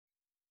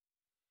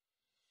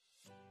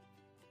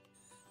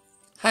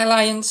Hi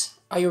Lions,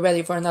 are you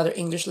ready for another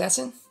English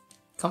lesson?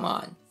 Come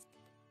on.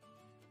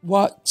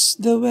 What's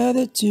the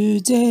weather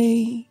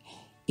today?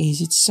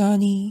 Is it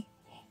sunny?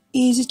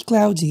 Is it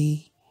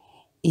cloudy?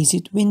 Is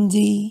it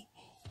windy?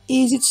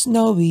 Is it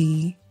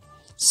snowy?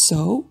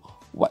 So,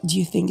 what do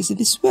you think is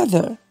this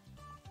weather?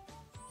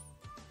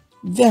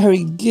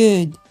 Very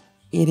good.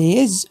 It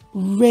is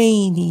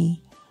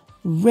rainy.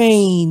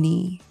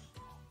 Rainy.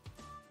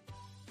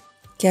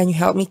 Can you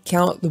help me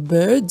count the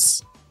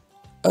birds?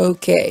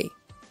 Okay.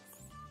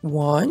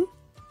 1,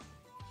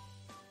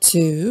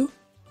 2,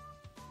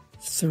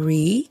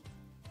 3,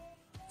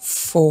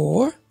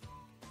 4,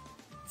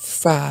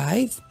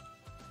 5,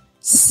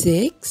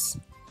 6,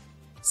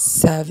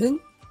 7,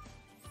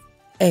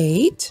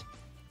 8,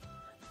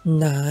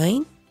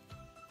 9,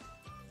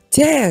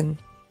 10.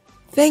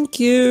 Thank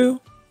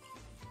you.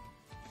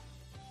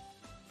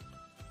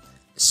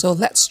 So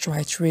let's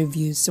try to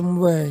review some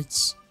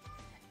words.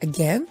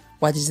 Again,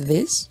 what is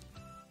this?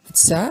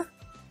 It's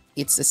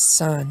a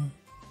sun,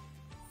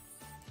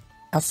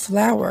 a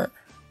flower,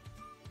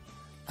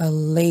 a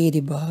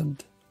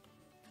ladybug,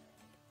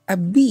 a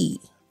bee.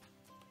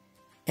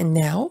 And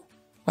now,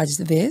 what is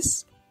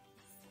this?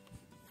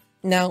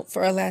 Now,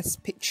 for our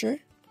last picture,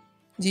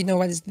 do you know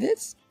what is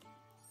this?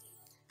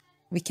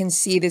 We can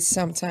see this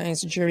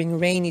sometimes during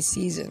rainy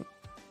season.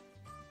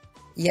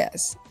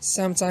 Yes,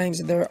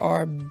 sometimes there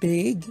are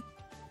big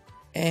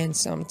and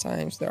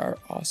sometimes there are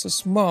also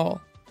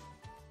small.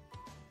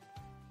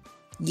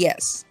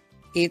 Yes,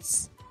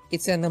 it's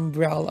an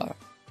umbrella.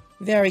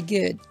 Very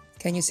good.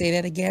 Can you say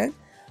that again?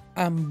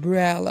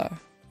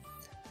 Umbrella.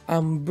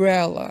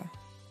 Umbrella.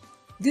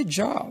 Good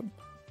job.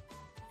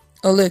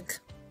 Oh, look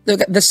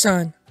at the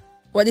sun.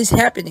 What is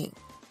happening?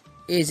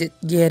 Is it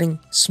getting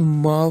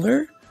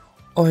smaller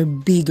or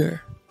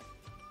bigger?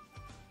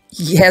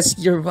 Yes,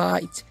 you're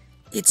right.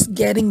 It's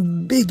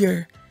getting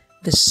bigger.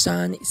 The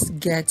sun is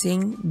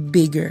getting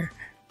bigger.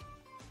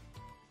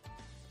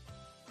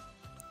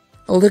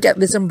 Oh, look at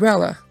this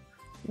umbrella.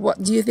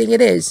 What do you think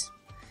it is?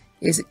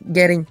 Is it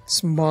getting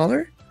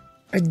smaller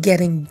or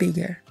getting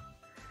bigger?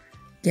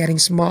 Getting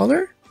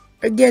smaller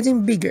or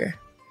getting bigger?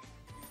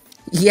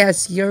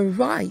 Yes, you're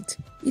right.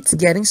 It's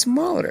getting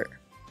smaller.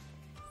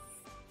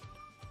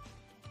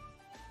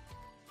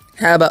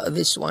 How about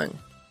this one?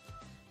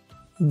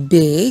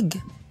 Big,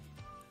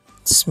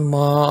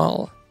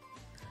 small.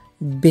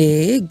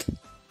 Big,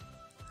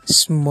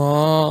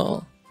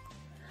 small.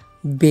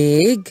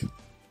 Big,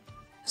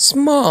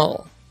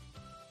 small.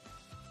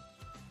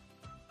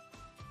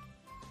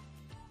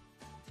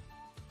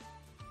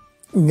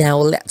 Now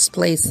let's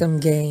play some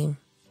game.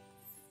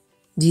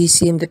 Do you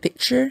see in the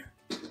picture?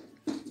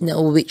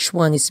 Now which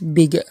one is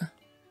bigger?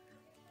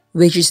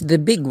 Which is the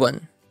big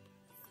one?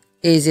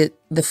 Is it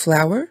the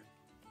flower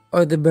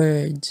or the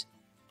bird?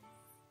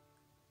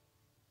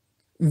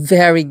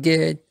 Very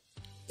good.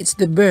 It's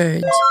the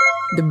bird.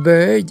 The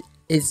bird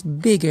is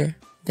bigger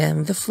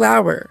than the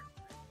flower.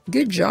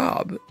 Good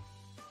job.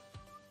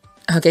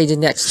 Okay, the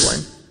next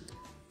one.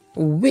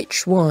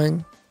 Which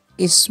one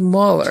is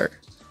smaller?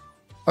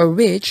 Or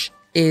which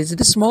is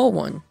the small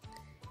one?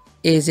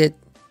 Is it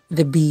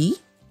the bee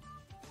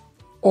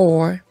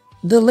or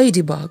the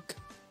ladybug?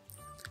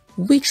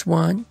 Which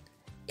one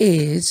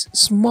is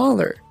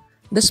smaller?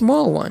 The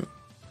small one.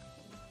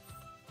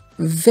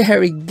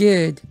 Very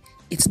good.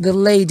 It's the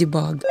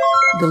ladybug.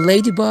 The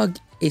ladybug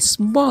is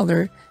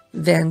smaller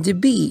than the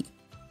bee.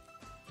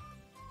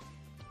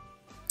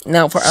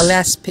 Now for our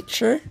last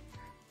picture.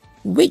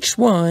 Which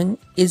one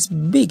is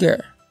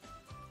bigger?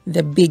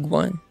 The big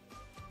one.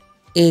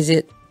 Is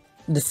it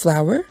the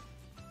flower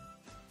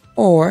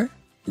or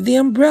the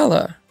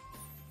umbrella?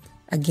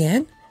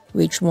 Again,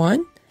 which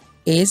one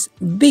is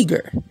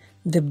bigger?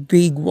 The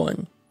big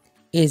one.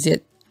 Is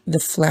it the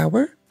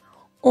flower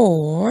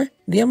or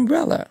the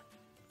umbrella?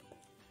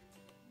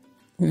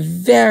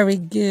 Very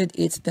good.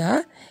 It's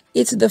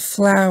the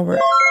flower.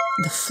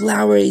 The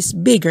flower is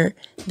bigger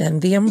than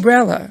the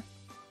umbrella.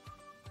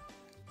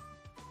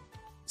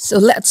 So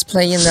let's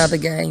play another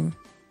game.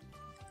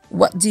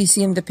 What do you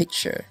see in the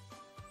picture?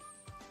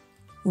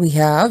 We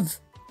have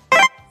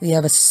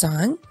a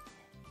sun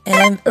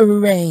and a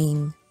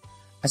rain.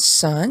 A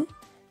sun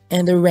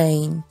and a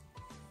rain.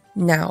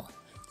 Now,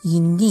 you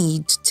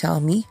need to tell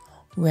me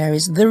where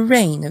is the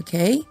rain,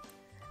 okay?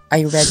 Are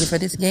you ready for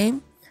this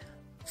game?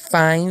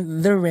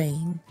 Find the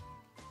rain.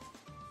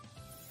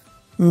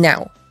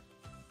 Now,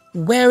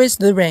 where is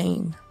the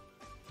rain?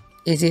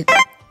 Is it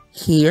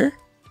here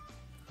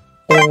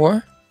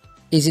or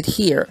is it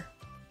here?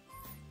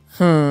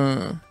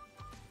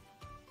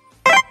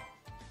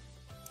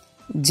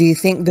 Do you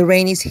think the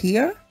rain is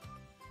here?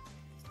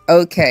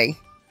 Okay,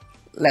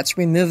 let's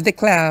remove the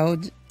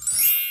cloud.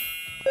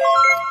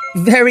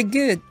 Very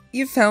good.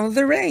 You found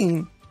the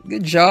rain.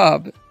 Good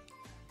job.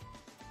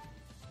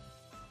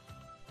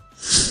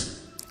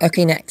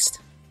 Okay, next.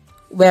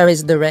 Where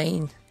is the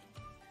rain?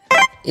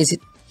 Is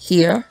it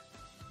here?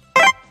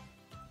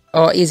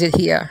 Or is it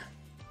here?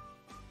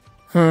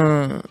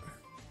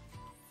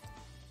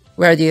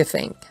 Where do you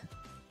think?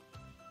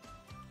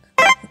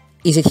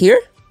 Is it here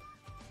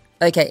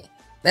Okay,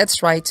 let's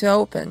try to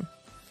open.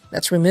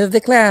 Let's remove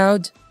the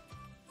cloud.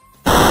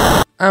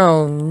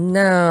 Oh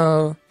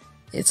no,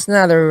 it's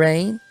not a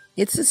rain,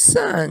 it's the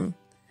sun.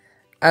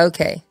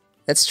 Okay,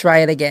 let's try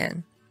it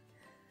again.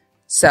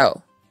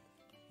 So,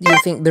 do you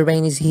think the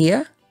rain is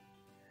here?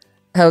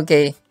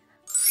 Okay,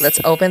 let's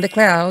open the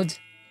cloud.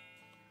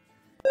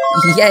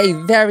 Yay,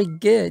 very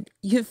good.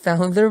 You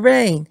found the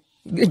rain.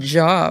 Good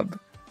job.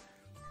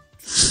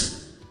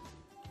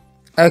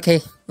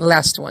 Okay,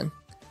 last one.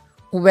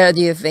 Where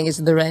do you think is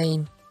the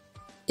rain?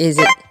 Is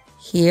it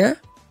here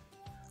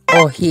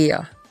or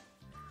here?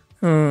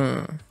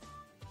 Where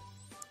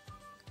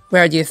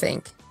do you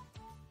think?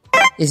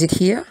 Is it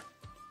here?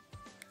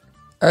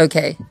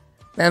 Okay,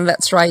 then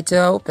let's try to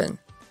open.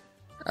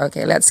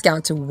 Okay, let's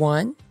count to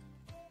 1,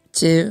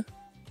 2,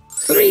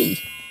 3.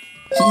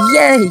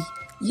 Yay!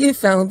 You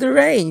found the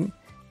rain.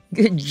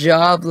 Good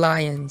job,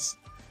 lions.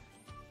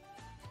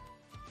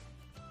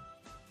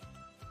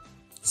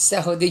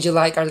 So, did you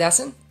like our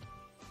lesson?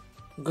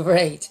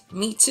 Great,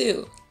 me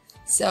too.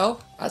 So,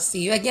 I'll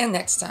see you again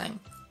next time.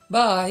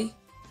 Bye!